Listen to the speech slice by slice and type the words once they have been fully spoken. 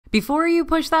Before you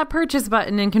push that purchase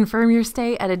button and confirm your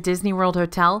stay at a Disney World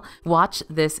hotel, watch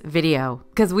this video,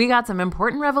 because we got some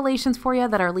important revelations for you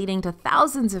that are leading to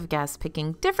thousands of guests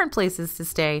picking different places to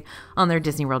stay on their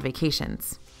Disney World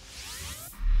vacations.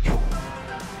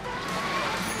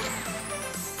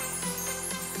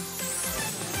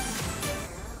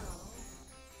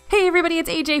 Hey everybody, it's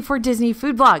AJ for Disney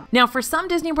Food Blog. Now, for some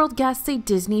Disney World guests, a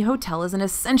Disney hotel is an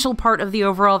essential part of the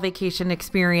overall vacation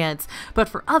experience. But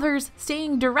for others,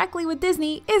 staying directly with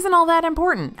Disney isn't all that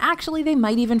important. Actually, they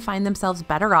might even find themselves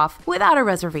better off without a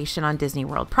reservation on Disney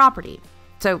World property.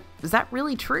 So, is that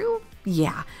really true?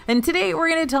 Yeah, and today we're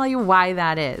going to tell you why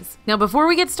that is. Now, before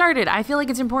we get started, I feel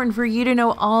like it's important for you to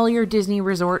know all your Disney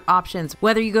resort options,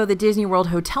 whether you go the Disney World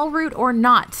hotel route or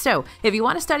not. So if you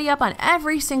want to study up on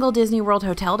every single Disney World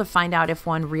hotel to find out if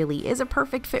one really is a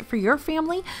perfect fit for your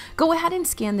family, go ahead and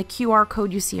scan the QR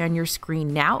code you see on your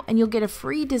screen now, and you'll get a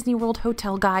free Disney World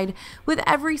hotel guide with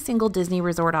every single Disney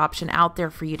resort option out there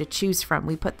for you to choose from.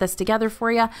 We put this together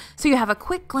for you so you have a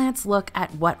quick glance look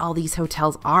at what all these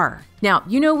hotels are. Now,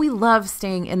 you know we love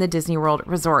staying in the Disney World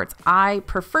resorts. I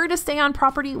prefer to stay on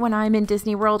property when I'm in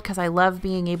Disney World because I love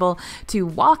being able to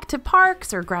walk to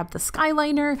parks or grab the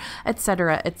Skyliner,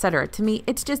 etc., etc. To me,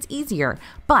 it's just easier.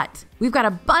 But we've got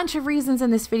a bunch of reasons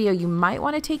in this video you might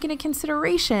want to take into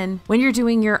consideration when you're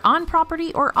doing your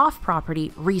on-property or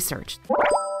off-property research.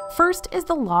 First is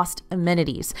the lost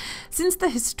amenities. Since the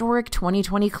historic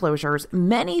 2020 closures,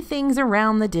 many things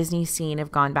around the Disney scene have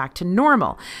gone back to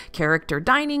normal. Character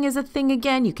dining is a thing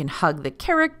again. You can hug the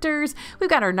characters. We've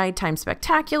got our nighttime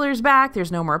spectaculars back.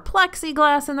 There's no more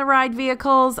plexiglass in the ride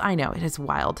vehicles. I know, it is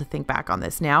wild to think back on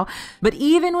this now. But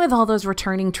even with all those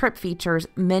returning trip features,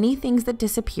 many things that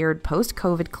disappeared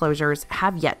post-COVID closures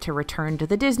have yet to return to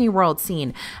the Disney World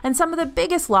scene. And some of the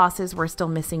biggest losses we're still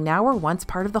missing now were once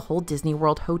part of the whole Disney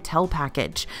World hotel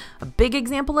package. A big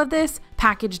example of this,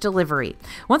 package delivery.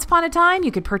 Once upon a time,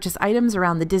 you could purchase items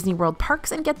around the Disney World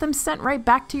parks and get them sent right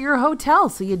back to your hotel,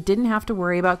 so you didn't have to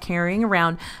worry about carrying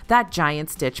around that giant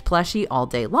Stitch plushie all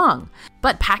day long.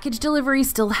 But package delivery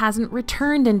still hasn't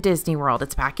returned in Disney World.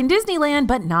 It's back in Disneyland,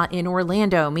 but not in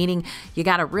Orlando, meaning you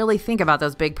gotta really think about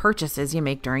those big purchases you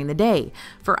make during the day.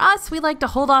 For us, we like to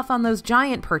hold off on those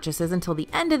giant purchases until the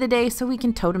end of the day so we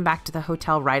can tote them back to the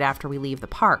hotel right after we leave the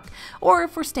park. Or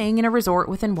if we're staying in a resort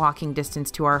within walking distance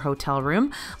to our hotel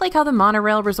room, like how the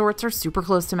monorail resorts are super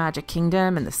close to Magic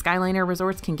Kingdom and the Skyliner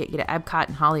resorts can get you to Epcot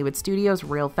and Hollywood Studios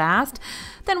real fast,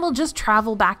 then we'll just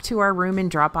travel back to our room and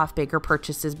drop off bigger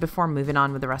purchases before moving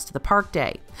on with the rest of the park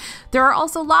day. There are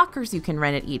also lockers you can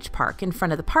rent at each park in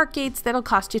front of the park gates that'll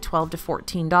cost you $12 to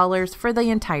 $14 for the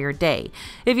entire day.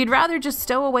 If you'd rather just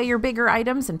stow away your bigger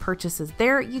items and purchases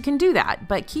there, you can do that,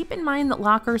 but keep in mind that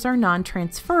lockers are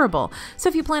non-transferable. So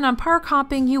if you plan on park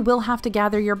hopping, you will have to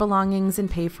gather your belongings and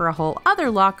pay for a whole other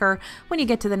locker when you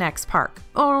get to the next park.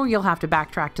 Or you'll have to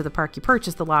backtrack to the park you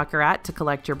purchased the locker at to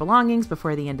collect your belongings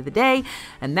before the end of the day,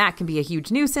 and that can be a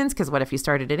huge nuisance because what if you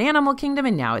started at Animal Kingdom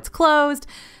and now it's closed?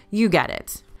 You get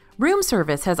it. Room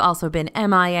service has also been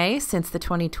MIA since the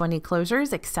 2020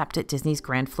 closures, except at Disney's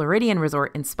Grand Floridian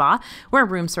Resort and Spa, where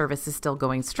room service is still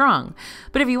going strong.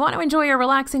 But if you want to enjoy a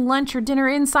relaxing lunch or dinner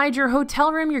inside your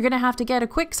hotel room, you're going to have to get a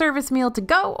quick service meal to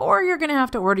go, or you're going to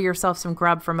have to order yourself some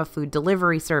grub from a food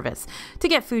delivery service to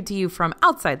get food to you from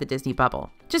outside the Disney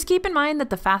bubble. Just keep in mind that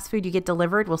the fast food you get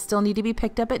delivered will still need to be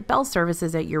picked up at Bell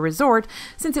Services at your resort,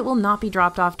 since it will not be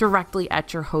dropped off directly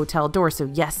at your hotel door. So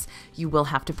yes, you will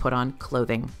have to put on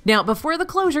clothing. Now, before the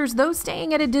closures, those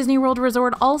staying at a Disney World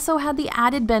resort also had the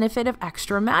added benefit of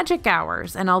extra magic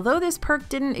hours. And although this perk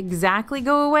didn't exactly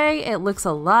go away, it looks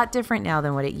a lot different now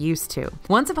than what it used to.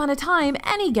 Once upon a time,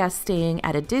 any guest staying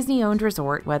at a Disney-owned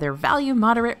resort, whether value,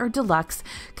 moderate, or deluxe,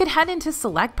 could head into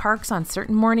select parks on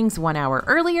certain mornings 1 hour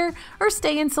earlier, or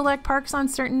stay in select parks on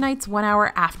certain nights 1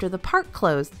 hour after the park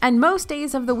closed. And most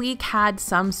days of the week had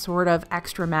some sort of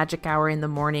extra magic hour in the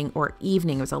morning or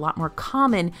evening. It was a lot more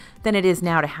common than it is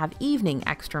now to have evening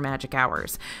extra magic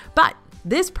hours. But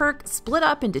this perk split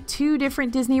up into two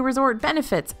different Disney Resort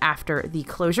benefits after the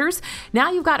closures.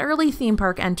 Now you've got early theme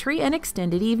park entry and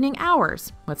extended evening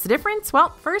hours. What's the difference?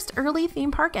 Well, first, early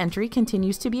theme park entry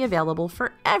continues to be available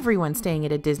for everyone staying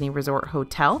at a Disney Resort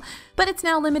hotel, but it's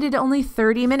now limited to only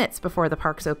 30 minutes before the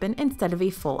parks open instead of a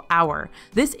full hour.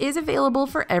 This is available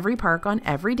for every park on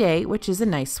every day, which is a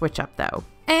nice switch up though.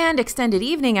 And extended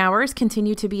evening hours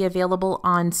continue to be available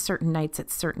on certain nights at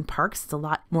certain parks. It's a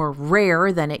lot more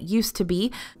rare than it used to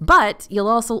be, but you'll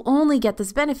also only get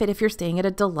this benefit if you're staying at a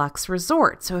deluxe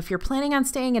resort. So if you're planning on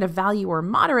staying at a value or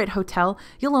moderate hotel,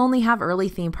 you'll only have early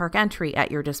theme park entry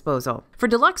at your disposal. For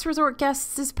deluxe resort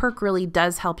guests, this perk really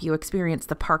does help you experience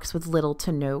the parks with little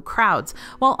to no crowds,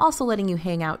 while also letting you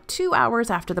hang out 2 hours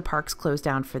after the parks close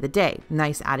down for the day.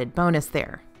 Nice added bonus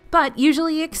there. But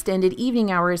usually extended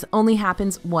evening hours only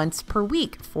happens once per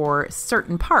week for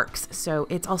certain parks, so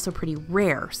it's also pretty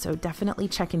rare. So definitely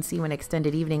check and see when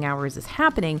extended evening hours is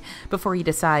happening before you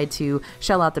decide to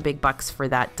shell out the big bucks for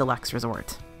that deluxe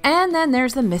resort. And then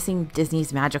there's the missing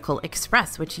Disney's Magical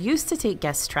Express, which used to take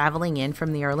guests traveling in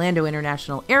from the Orlando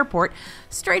International Airport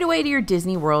straight away to your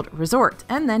Disney World resort,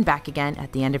 and then back again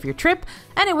at the end of your trip,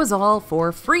 and it was all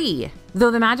for free.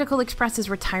 Though the Magical Express's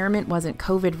retirement wasn't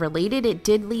COVID related, it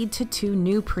did lead to 2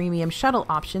 new premium shuttle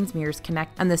options, Mears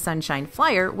Connect and the Sunshine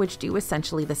Flyer, which do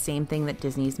essentially the same thing that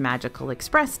Disney's Magical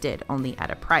Express did, only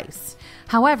at a price.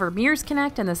 However, Mears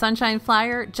Connect and the Sunshine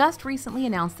Flyer just recently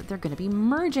announced that they're going to be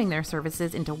merging their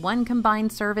services into one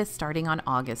combined service starting on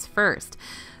August 1st.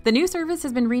 The new service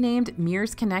has been renamed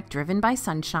Mears Connect Driven by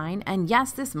Sunshine, and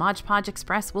yes, this Mod Podge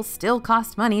Express will still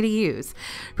cost money to use.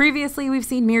 Previously, we've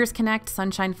seen Mears Connect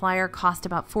Sunshine Flyer cost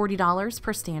about $40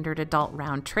 per standard adult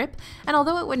round trip, and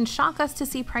although it wouldn't shock us to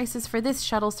see prices for this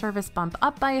shuttle service bump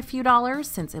up by a few dollars,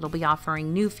 since it'll be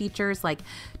offering new features like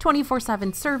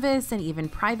 24/7 service and even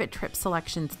private trip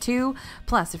selections too.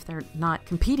 Plus, if they're not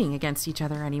competing against each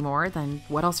other anymore, then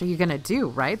what else are you gonna do,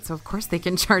 right? So of course they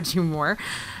can charge you more.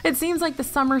 It seems like the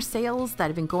summer sales that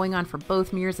have been going on for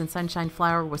both Mears and Sunshine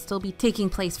Flyer will still be taking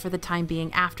place for the time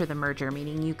being after the merger,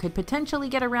 meaning you could potentially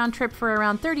get a round trip for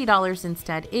around $30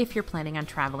 instead if you're planning on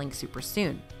traveling super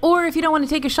soon. Or if you don't want to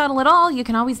take a shuttle at all, you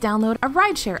can always download a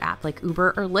rideshare app like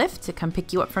Uber or Lyft to come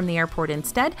pick you up from the airport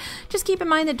instead. Just keep in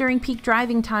mind that during peak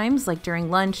driving times, like during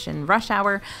lunch and rush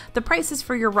hour, the prices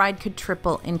for your ride could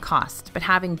triple in cost. But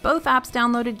having both apps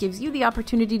downloaded gives you the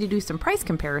opportunity to do some price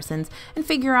comparisons and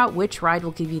figure out which ride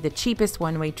will give you the cheapest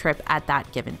one-way trip at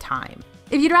that given time.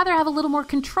 If you'd rather have a little more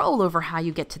control over how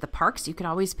you get to the parks, you could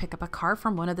always pick up a car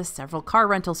from one of the several car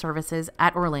rental services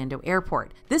at Orlando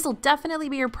Airport. This will definitely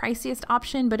be your priciest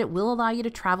option, but it will allow you to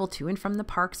travel to and from the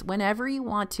parks whenever you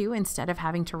want to instead of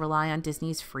having to rely on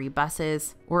Disney's free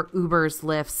buses or Ubers,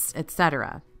 Lyfts,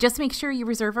 etc. Just make sure you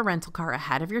reserve a rental car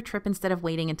ahead of your trip instead of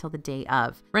waiting until the day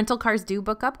of. Rental cars do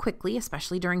book up quickly,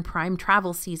 especially during prime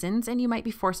travel seasons, and you might be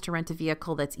forced to rent a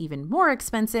vehicle that's even more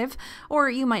expensive, or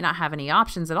you might not have any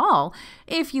options at all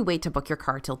if you wait to book your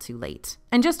car till too late.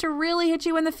 And just to really hit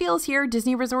you in the feels here,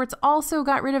 Disney Resorts also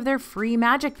got rid of their free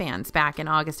Magic Bands back in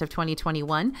August of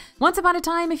 2021. Once upon a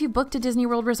time, if you booked a Disney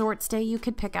World resort stay, you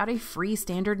could pick out a free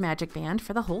standard Magic Band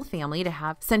for the whole family to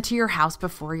have sent to your house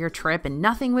before your trip, and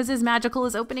nothing was as magical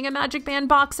as opening a Magic Band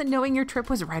box and knowing your trip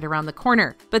was right around the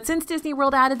corner. But since Disney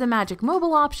World added the Magic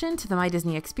Mobile option to the My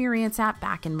Disney Experience app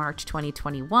back in March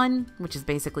 2021, which is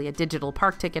basically a digital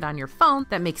park ticket on your phone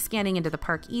that makes scanning into the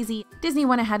park easy, Disney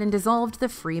went ahead and dissolved the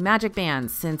free Magic Bands,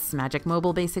 since Magic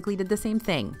Mobile basically did the same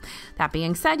thing. That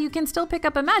being said, you can still pick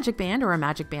up a Magic Band or a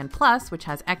Magic Band Plus, which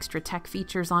has extra tech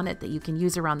features on it that you can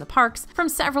use around the parks from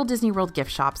several Disney World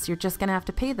gift shops. You're just gonna have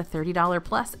to pay the $30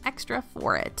 plus extra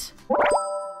for it.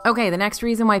 Okay, the next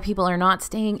reason why people are not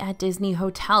staying at Disney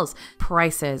hotels,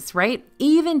 prices, right?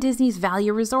 Even Disney's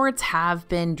value resorts have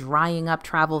been drying up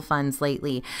travel funds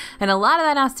lately. And a lot of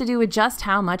that has to do with just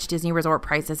how much Disney resort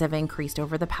prices have increased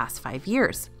over the past 5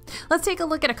 years. Let's take a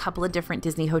look at a couple of different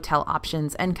Disney hotel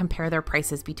options and compare their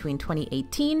prices between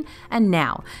 2018 and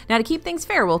now. Now, to keep things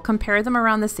fair, we'll compare them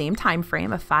around the same time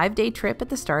frame, a 5-day trip at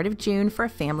the start of June for a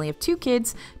family of 2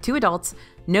 kids, 2 adults,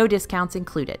 no discounts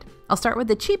included. I'll start with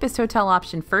the cheapest hotel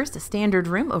option first, a standard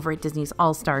room over at Disney's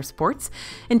All-Star Sports.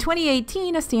 In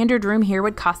 2018, a standard room here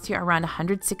would cost you around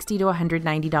 $160 to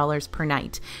 $190 per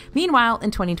night. Meanwhile,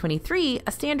 in 2023,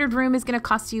 a standard room is going to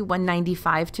cost you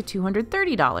 $195 to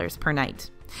 $230 per night.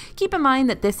 Keep in mind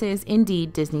that this is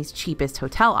indeed Disney's cheapest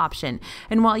hotel option,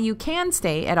 and while you can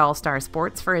stay at All-Star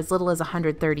Sports for as little as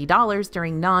 $130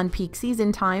 during non-peak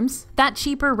season times, that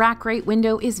cheaper rack rate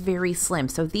window is very slim,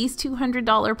 so these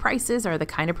 $200 prices are the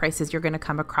kind of prices you're going to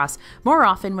come across more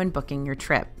often when booking your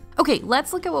trip. Okay,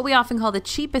 let's look at what we often call the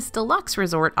cheapest deluxe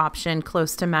resort option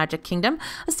close to Magic Kingdom,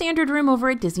 a standard room over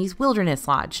at Disney's Wilderness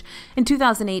Lodge. In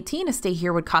 2018, a stay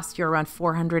here would cost you around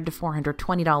 $400 to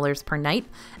 $420 per night,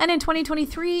 and in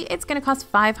 2023, it's going to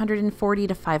cost $540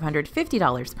 to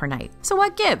 $550 per night. So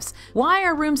what gives? Why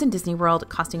are rooms in Disney World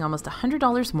costing almost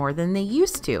 $100 more than they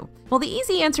used to? Well, the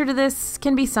easy answer to this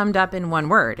can be summed up in one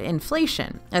word: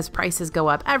 inflation. As prices go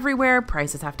up everywhere,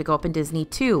 prices have to go up in Disney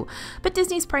too. But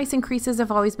Disney's price increases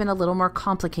have always been a little more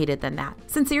complicated than that.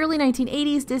 Since the early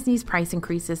 1980s, Disney's price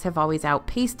increases have always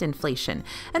outpaced inflation,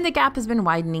 and the gap has been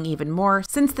widening even more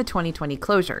since the 2020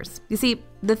 closures. You see,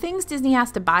 the things Disney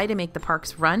has to buy to make the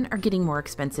parks run are getting more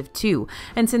expensive too.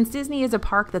 And since Disney is a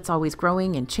park that's always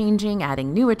growing and changing,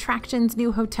 adding new attractions,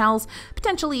 new hotels,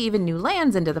 potentially even new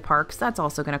lands into the parks, that's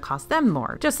also going to cost them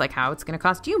more, just like how it's going to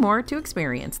cost you more to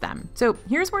experience them. So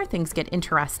here's where things get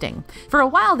interesting. For a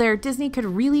while there, Disney could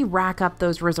really rack up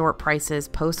those resort prices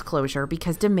post-closure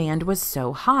because demand was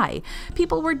so high.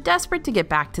 People were desperate to get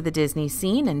back to the Disney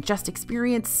scene and just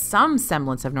experience some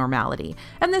semblance of normality.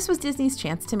 And this was Disney's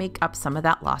chance to make up some of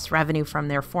that lost revenue from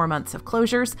their 4 months of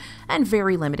closures and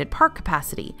very limited park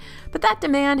capacity. But that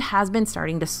demand has been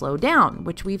starting to slow down,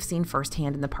 which we've seen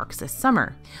firsthand in the parks this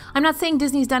summer. I'm not saying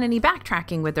Disney's done any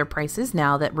backtracking with their prices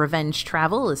now that revenge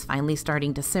travel is finally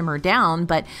starting to simmer down,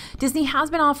 but Disney has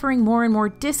been offering more and more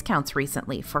discounts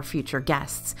recently for future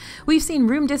guests. We've seen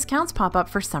room discounts pop up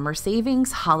for summer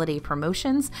savings, holiday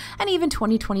promotions, and even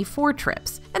 2024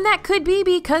 trips. And that could be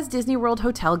because Disney World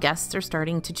hotel guests are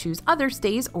starting to choose other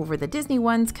stays over the Disney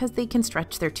ones because they can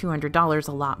stretch their $200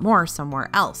 a lot more somewhere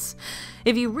else.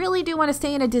 If you really do want to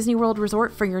stay in a Disney World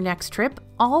resort for your next trip,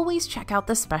 always check out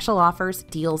the special offers,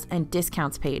 deals, and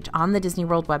discounts page on the Disney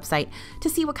World website to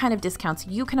see what kind of discounts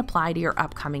you can apply to your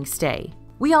upcoming stay.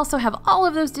 We also have all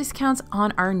of those discounts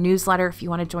on our newsletter. If you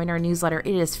want to join our newsletter,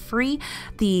 it is free.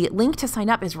 The link to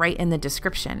sign up is right in the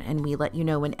description, and we let you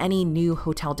know when any new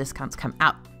hotel discounts come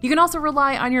out. You can also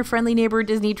rely on your friendly neighbor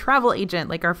Disney travel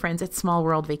agent, like our friends at Small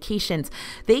World Vacations.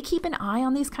 They keep an eye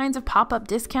on these kinds of pop-up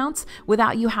discounts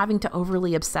without you having to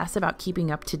overly obsess about keeping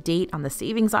up to date on the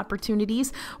savings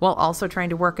opportunities while also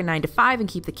trying to work a 9-to-5 and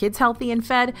keep the kids healthy and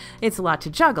fed. It's a lot to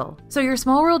juggle. So your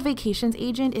Small World Vacations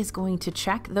agent is going to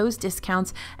check those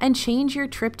discounts and change your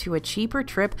trip to a cheaper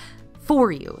trip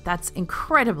for you. That's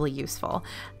incredibly useful.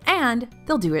 And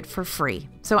they'll do it for free.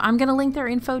 So I'm going to link their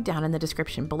info down in the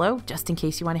description below, just in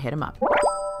case you want to hit them up.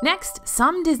 Next,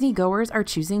 some Disney goers are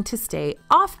choosing to stay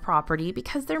off property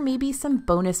because there may be some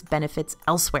bonus benefits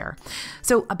elsewhere.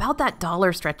 So about that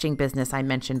dollar stretching business I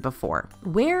mentioned before,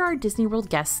 where are Disney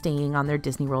World guests staying on their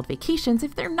Disney World vacations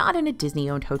if they're not in a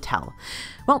Disney-owned hotel?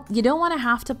 Well, you don't want to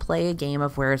have to play a game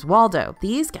of Where's Waldo.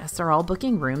 These guests are all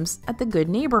booking rooms at the Good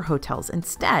Neighbor hotels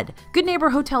instead. Good Neighbor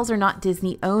hotels are not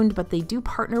Disney-owned, but they do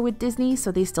partner with Disney,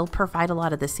 so they still provide a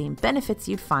lot of the same benefits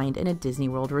you'd find in a Disney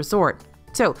World resort.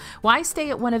 So why stay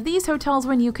at one of these hotels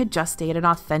when you could just stay at an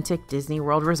authentic Disney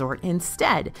World resort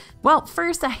instead? Well,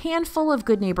 first, a handful of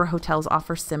Good Neighbor hotels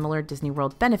offer similar Disney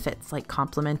World benefits like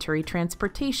complimentary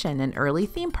transportation and early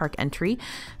theme park entry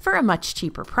for a much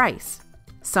cheaper price.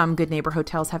 Some Good Neighbor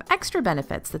hotels have extra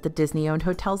benefits that the Disney-owned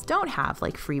hotels don't have,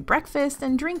 like free breakfast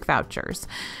and drink vouchers.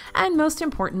 And most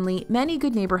importantly, many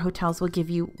Good Neighbor hotels will give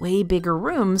you way bigger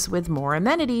rooms with more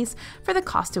amenities for the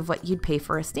cost of what you'd pay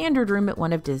for a standard room at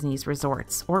one of Disney's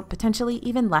resorts, or potentially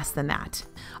even less than that.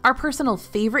 Our personal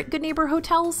favorite Good Neighbor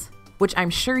hotels, which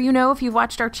I'm sure you know if you've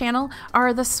watched our channel,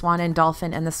 are the Swan and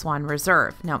Dolphin and the Swan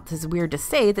Reserve. Now, this is weird to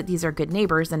say that these are Good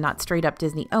Neighbors and not straight up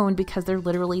Disney owned because they're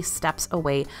literally steps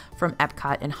away from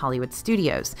Epcot and Hollywood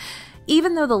Studios.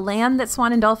 Even though the land that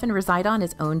Swan and Dolphin reside on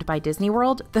is owned by Disney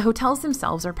World, the hotels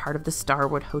themselves are part of the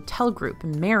Starwood Hotel Group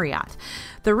and Marriott.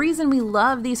 The reason we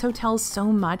love these hotels so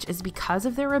much is because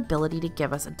of their ability to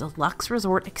give us a deluxe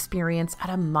resort experience at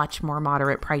a much more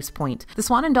moderate price point. The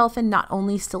Swan and Dolphin not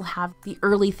only still have the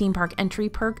early theme park entry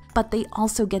perk, but they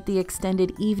also get the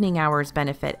extended evening hours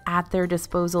benefit at their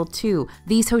disposal too.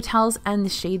 These hotels and the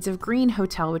Shades of Green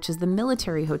Hotel, which is the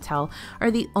military hotel,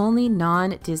 are the only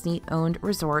non-Disney owned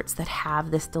resorts that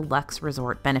have this deluxe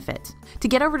resort benefit. To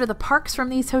get over to the parks from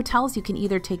these hotels, you can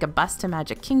either take a bus to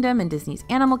Magic Kingdom and Disney's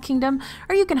Animal Kingdom,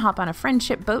 or you can hop on a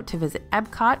friendship boat to visit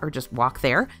Epcot or just walk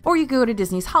there, or you can go to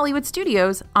Disney's Hollywood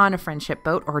Studios on a friendship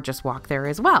boat or just walk there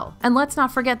as well. And let's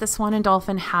not forget the Swan and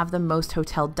Dolphin have the most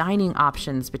hotel dining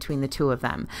options between the two of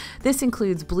them. This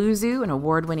includes Blue Zoo, an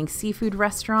award-winning seafood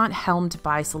restaurant helmed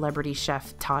by celebrity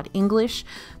chef Todd English,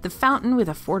 the Fountain with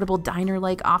affordable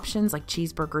diner-like options like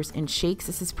cheeseburgers and shakes.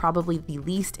 This is probably probably the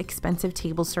least expensive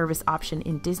table service option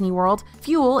in Disney World.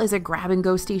 Fuel is a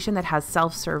grab-and-go station that has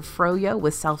self-serve froyo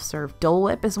with self-serve Dole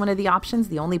Whip as one of the options,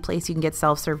 the only place you can get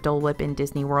self-serve Dole Whip in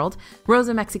Disney World.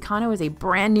 Rosa Mexicano is a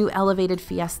brand new elevated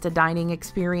fiesta dining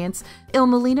experience. Il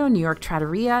Molino New York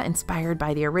Trattoria, inspired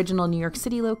by the original New York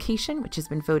City location, which has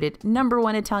been voted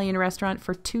 #1 Italian restaurant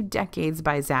for 2 decades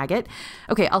by Zagat.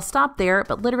 Okay, I'll stop there,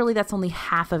 but literally that's only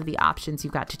half of the options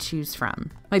you've got to choose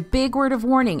from. My big word of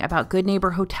warning about Good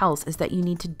Neighbor hotels is that you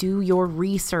need to do your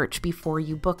research before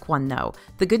you book one, though.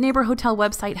 The Good Neighbor Hotel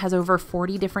website has over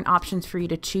 40 different options for you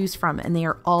to choose from, and they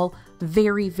are all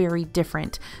very, very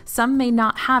different. Some may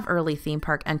not have early theme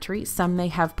park entry, some may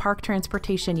have park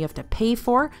transportation you have to pay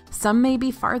for, some may be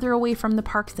farther away from the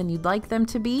parks than you'd like them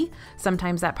to be.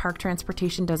 Sometimes that park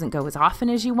transportation doesn't go as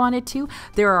often as you want it to.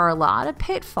 There are a lot of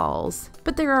pitfalls,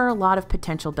 but there are a lot of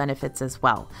potential benefits as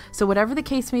well. So whatever the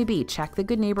case may be, check the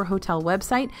Good Neighbor Hotel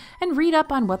website and read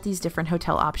up on what these different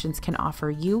hotel options can offer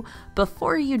you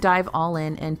before you dive all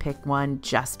in and pick one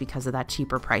just because of that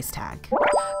cheaper price tag.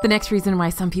 The next reason why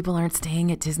some people aren't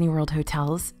staying at Disney World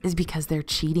hotels is because they're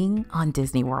cheating on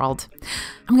Disney World.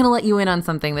 I'm going to let you in on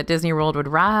something that Disney World would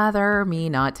rather me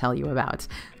not tell you about.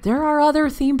 There are other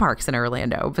theme parks in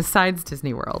Orlando besides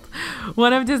Disney World.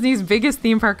 One of Disney's biggest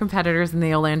theme park competitors in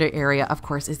the Orlando area, of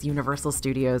course, is Universal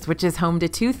Studios, which is home to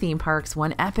 2 theme parks,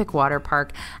 one epic water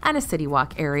park, and a City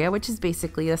Walk area, which is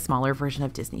basically a smaller version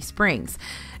of Disney Springs.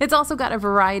 It's also got a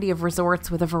variety of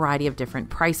resorts with a variety of different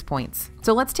price points.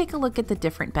 So let's take a look at the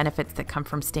different benefits that come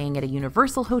from staying at a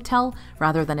Universal hotel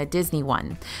rather than a Disney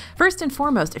one. First and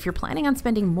foremost, if you're planning on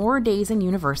spending more days in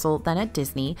Universal than at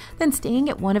Disney, then staying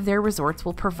at one of their resorts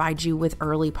will provide you with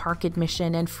early park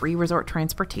admission and free resort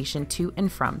transportation to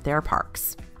and from their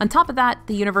parks. On top of that,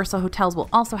 the Universal hotels will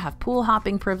also have pool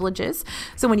hopping privileges.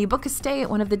 So when you book a stay at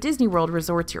one of the Disney World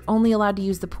resorts, you're only allowed to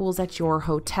use the pools at your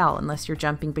hotel unless you're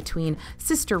jumping between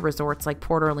sister resorts like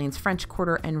Port Orleans French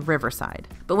Quarter and Riverside.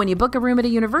 But when you book a room at a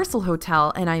Universal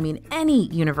hotel, and I mean any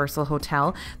Universal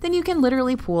hotel, then you can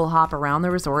literally pool hop around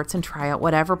the resorts and try out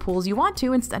whatever pools you want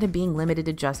to instead of being limited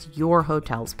to just your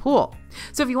hotel's pool.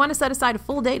 So if you want to set aside a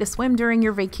full day to swim during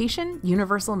your vacation,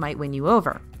 Universal might win you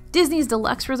over. Disney's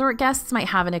deluxe resort guests might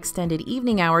have an extended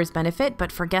evening hours benefit,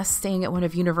 but for guests staying at one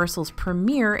of Universal's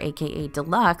premier, aka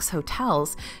deluxe,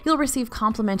 hotels, you'll receive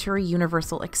complimentary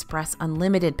Universal Express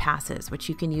Unlimited passes, which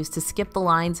you can use to skip the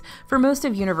lines for most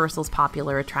of Universal's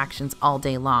popular attractions all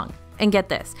day long. And get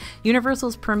this,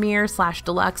 Universal's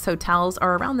premier/deluxe hotels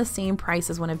are around the same price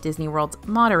as one of Disney World's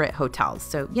moderate hotels,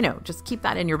 so, just keep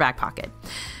that in your back pocket.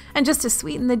 And just to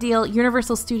sweeten the deal,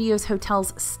 Universal Studios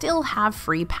hotels still have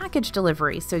free package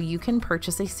delivery, so you can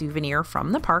purchase a souvenir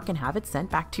from the park and have it sent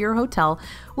back to your hotel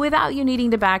without you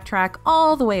needing to backtrack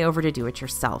all the way over to do it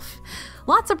yourself.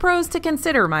 Lots of pros to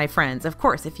consider, my friends. Of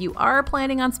course, if you are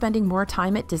planning on spending more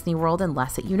time at Disney World and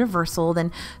less at Universal,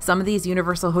 then some of these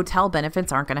Universal hotel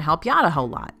benefits aren't going to help you out a whole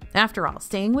lot. After all,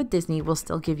 staying with Disney will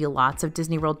still give you lots of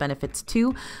Disney World benefits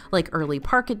too, like early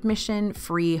park admission,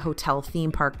 free hotel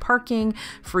theme park parking,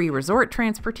 free resort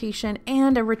transportation,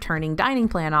 and a returning dining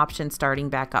plan option starting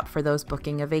back up for those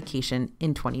booking a vacation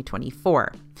in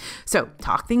 2024. So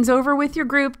talk things over with your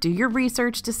group, do your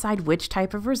research, decide which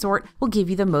type of resort will give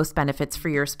you the most benefits for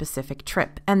your specific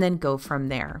trip, and then go from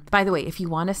there. By the way, if you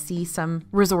want to see some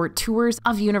resort tours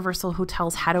of Universal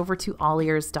hotels, head over to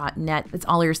allears.net. It's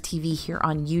All Ears TV here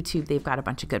on YouTube. They've got a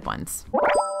bunch of good ones.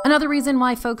 Another reason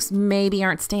why folks maybe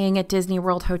aren't staying at Disney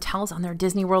World hotels on their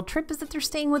Disney World trip is that they're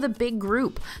staying with a big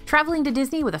group. Traveling to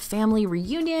Disney with a family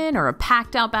reunion or a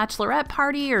packed out bachelorette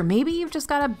party, or maybe you've just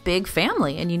got a big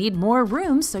family and you need more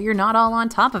rooms so you're not all on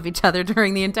top of each other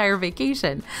during the entire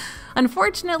vacation.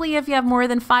 Unfortunately, if you have more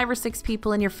than 5 or 6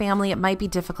 people in your family, it might be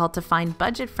difficult to find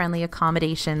budget-friendly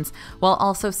accommodations while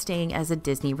also staying as a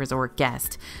Disney resort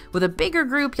guest. With a bigger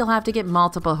group, you'll have to get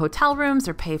multiple hotel rooms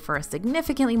or pay for a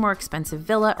significantly more expensive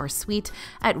villa or suite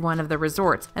at one of the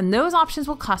resorts, and those options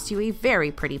will cost you a very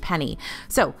pretty penny.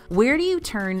 So, where do you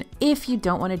turn if you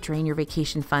don't want to drain your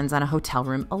vacation funds on a hotel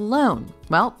room alone?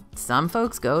 Well, some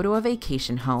folks go to a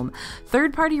vacation home.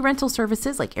 Third-party rental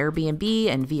services like Airbnb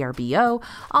and VRBO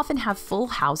often have full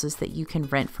houses that you can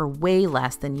rent for way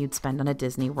less than you'd spend on a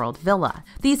Disney World villa.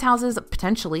 These houses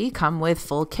potentially come with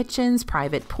full kitchens,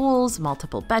 private pools,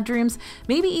 multiple bedrooms,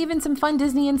 maybe even some fun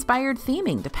Disney-inspired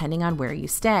theming depending on where you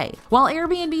stay. While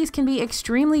Airbnbs can be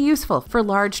extremely useful for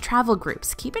large travel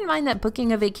groups, keep in mind that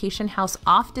booking a vacation house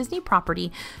off Disney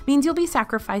property means you'll be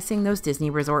sacrificing those Disney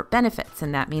resort benefits,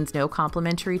 and that means no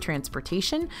complimentary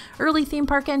transportation, early theme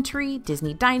park entry,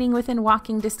 Disney dining within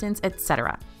walking distance,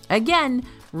 etc. Again,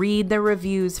 read the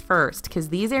reviews first, because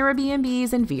these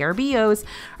Airbnbs and VRBOs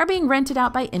are being rented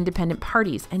out by independent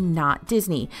parties and not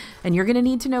Disney. And you're going to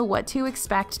need to know what to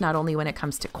expect, not only when it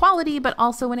comes to quality, but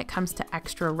also when it comes to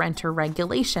extra renter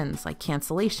regulations like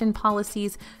cancellation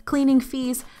policies, cleaning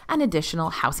fees, and additional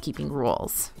housekeeping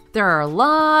rules. There are a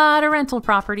lot of rental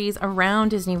properties around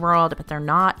Disney World, but they're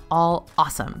not all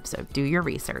awesome, so do your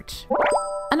research.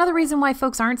 Another reason why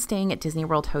folks aren't staying at Disney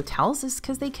World hotels is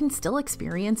because they can still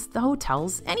experience the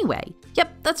hotels anyway.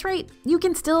 Yep, that's right. You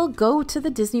can still go to the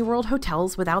Disney World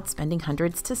hotels without spending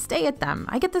hundreds to stay at them.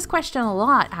 I get this question a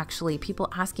lot, actually. People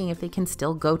asking if they can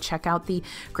still go check out the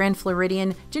Grand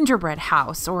Floridian Gingerbread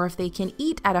House or if they can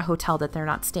eat at a hotel that they're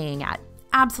not staying at.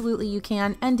 Absolutely you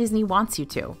can, and Disney wants you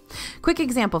to. Quick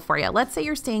example for you. Let's say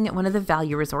you're staying at one of the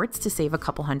value resorts to save a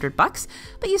couple $100,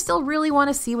 but you still really want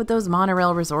to see what those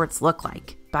monorail resorts look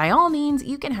like. By all means,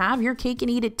 you can have your cake and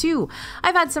eat it too.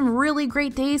 I've had some really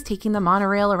great days taking the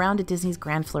monorail around to Disney's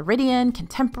Grand Floridian,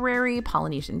 Contemporary,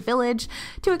 Polynesian Village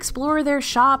to explore their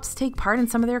shops, take part in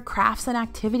some of their crafts and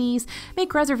activities,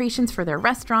 make reservations for their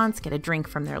restaurants, get a drink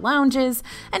from their lounges,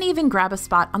 and even grab a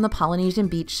spot on the Polynesian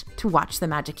beach to watch the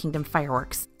Magic Kingdom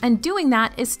fireworks. And doing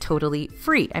that is totally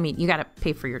free. I mean, you got to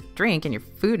pay for your drink and your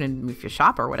food and if you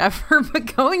shop or whatever,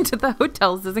 but going to the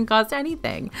hotels doesn't cost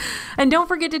anything. And don't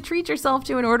forget to treat yourself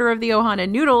to an order of the Ohana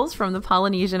noodles from the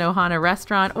Polynesian Ohana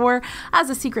restaurant or as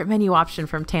a secret menu option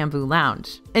from Tambu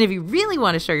Lounge. And if you really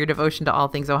want to show your devotion to all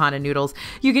things Ohana noodles,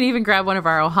 you can even grab one of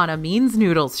our Ohana Means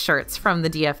Noodles shirts from the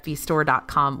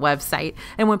dfbstore.com website.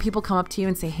 And when people come up to you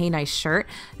and say, hey, nice shirt,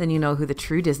 then you know who the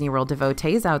true Disney World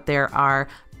devotees out there are.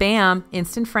 Bam,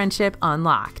 instant friendship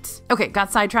unlocked. Okay,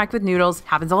 got sidetracked with noodles,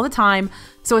 happens all the time.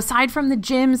 So aside from the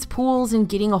gyms, pools, and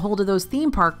getting a hold of those theme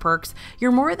park perks,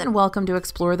 you're more than welcome to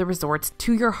explore the resorts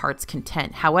to your heart's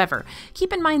content. However,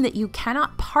 keep in mind that you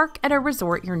cannot park at a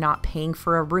resort you're not paying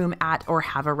for a room at or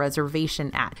have a reservation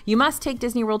at. You must take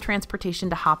Disney World transportation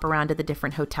to hop around to the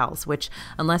different hotels, which,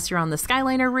 unless you're on the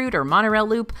Skyliner route or monorail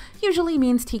loop, usually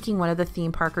means taking one of the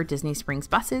theme park or Disney Springs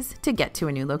buses to get to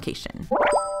a new location.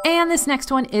 And this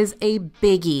next one is a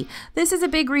biggie. This is a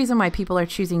big reason why people are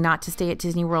choosing not to stay at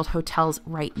Disney World hotels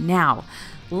right now.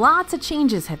 Lots of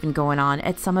changes have been going on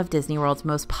at some of Disney World's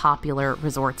most popular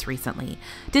resorts recently.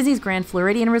 Disney's Grand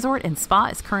Floridian Resort and Spa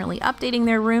is currently updating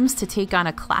their rooms to take on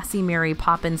a classy Mary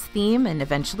Poppins theme, and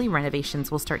eventually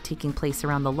renovations will start taking place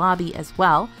around the lobby as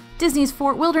well. Disney's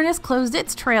Fort Wilderness closed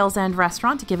its Trails End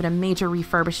restaurant to give it a major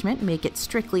refurbishment and make it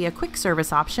strictly a quick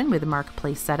service option with a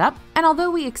marketplace setup. And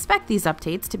although we expect these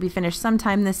updates to be finished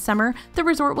sometime this summer, the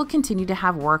resort will continue to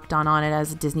have work done on it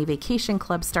as Disney Vacation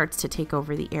Club starts to take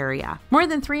over the area. More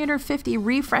than 350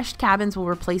 refreshed cabins will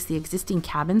replace the existing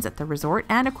cabins at the resort,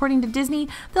 and according to Disney,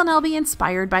 they'll now be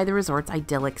inspired by the resort's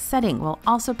idyllic setting, while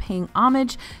also paying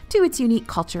homage to its unique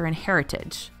culture and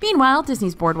heritage. Meanwhile,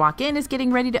 Disney's Boardwalk Inn is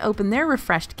getting ready to open their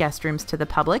refreshed guest rooms to the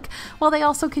public, while they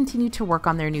also continue to work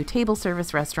on their new table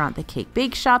service restaurant, The Cake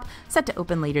Bake Shop, set to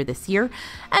open later this year.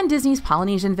 And Disney's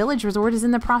Polynesian Village Resort is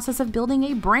in the process of building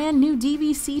a brand new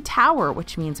DVC tower,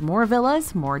 which means more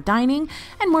villas, more dining,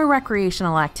 and more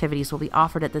recreational activities will be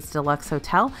offered at this deluxe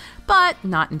hotel, but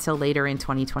not until later in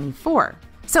 2024.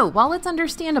 So while it's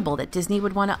understandable that Disney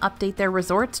would want to update their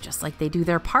resorts just like they do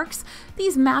their parks,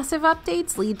 these massive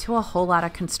updates lead to a whole lot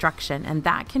of construction, and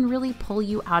that can really pull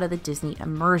you out of the Disney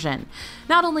immersion.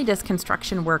 Not only does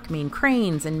construction work mean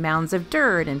cranes and mounds of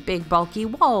dirt and big bulky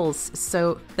walls,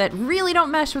 so that really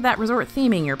don't mesh with that resort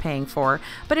theming you're paying for,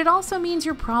 but it also means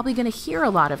you're probably going to hear a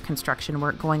lot of construction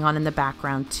work going on in the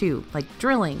background too, like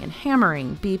drilling and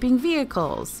hammering, beeping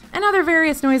vehicles, and other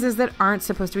various noises that aren't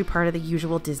supposed to be part of the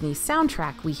usual Disney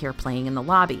soundtrack we hear playing in the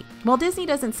lobby. While Disney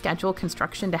doesn't schedule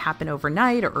construction to happen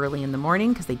overnight or early in the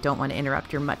morning because they don't want to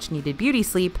interrupt your much needed beauty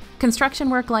sleep,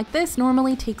 construction work like this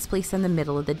normally takes place in the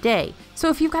middle of the day. So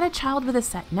if you've got a child with a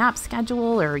set nap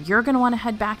schedule, or you're going to want to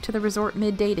head back to the resort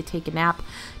midday to take a nap,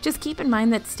 just keep in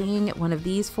mind that staying at one of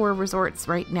these 4 resorts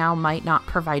right now might not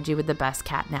provide you with the best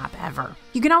cat nap ever.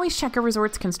 You can always check a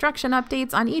resort's construction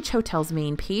updates on each hotel's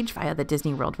main page via the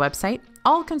Disney World website.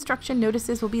 All construction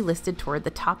notices will be listed toward the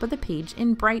top of the page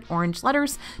in bright orange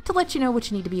letters to let you know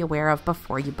what you need to be aware of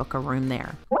before you book a room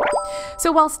there.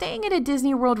 So while staying at a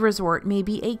Disney World resort may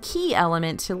be a key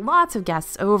element to lots of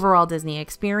guests' overall Disney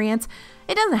experience,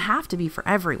 it doesn't have to be for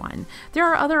everyone. There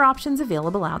are other options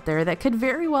available out there that could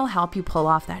very well help you pull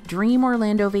off that dream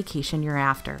Orlando vacation you're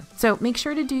after. So make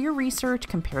sure to do your research,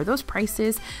 compare those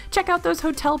prices, check out those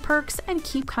hotel perks, and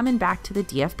keep coming back to the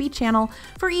DFB channel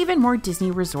for even more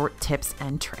Disney resort tips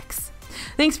and tricks.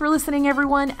 Thanks for listening,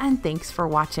 everyone, and thanks for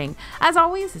watching. As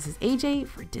always, this is AJ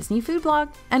for Disney Food Blog,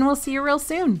 and we'll see you real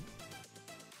soon.